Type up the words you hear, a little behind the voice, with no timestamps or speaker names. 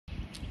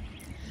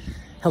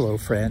Hello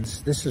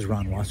friends, this is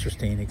Ron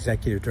Wasserstein,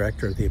 Executive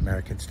Director of the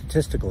American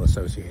Statistical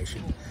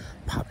Association,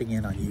 popping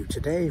in on you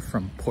today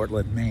from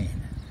Portland,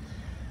 Maine.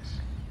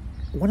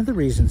 One of the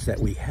reasons that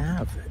we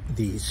have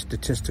these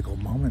statistical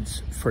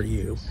moments for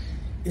you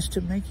is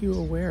to make you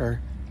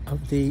aware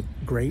of the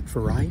great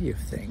variety of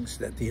things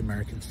that the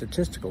American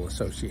Statistical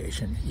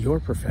Association,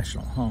 your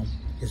professional home,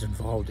 is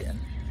involved in.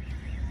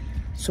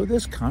 So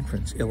this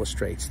conference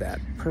illustrates that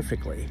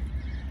perfectly.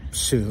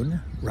 Soon,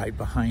 right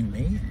behind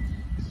me,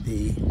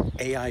 the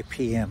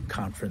AIPM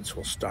Conference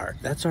will start.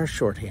 That's our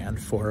shorthand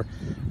for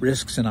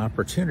risks and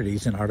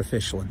opportunities in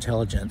artificial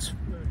intelligence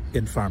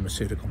in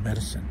pharmaceutical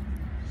medicine.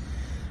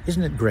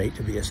 Isn't it great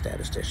to be a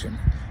statistician?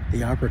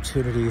 The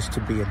opportunities to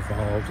be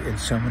involved in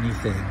so many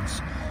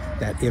things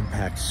that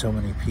impact so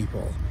many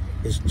people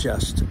is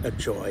just a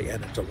joy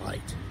and a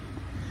delight.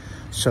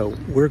 So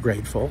we're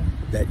grateful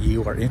that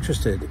you are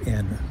interested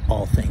in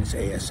all things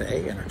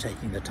ASA and are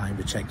taking the time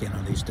to check in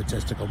on these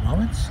statistical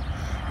moments.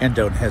 And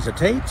don't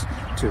hesitate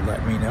to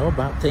let me know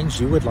about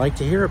things you would like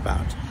to hear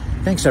about.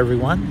 Thanks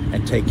everyone,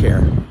 and take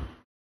care.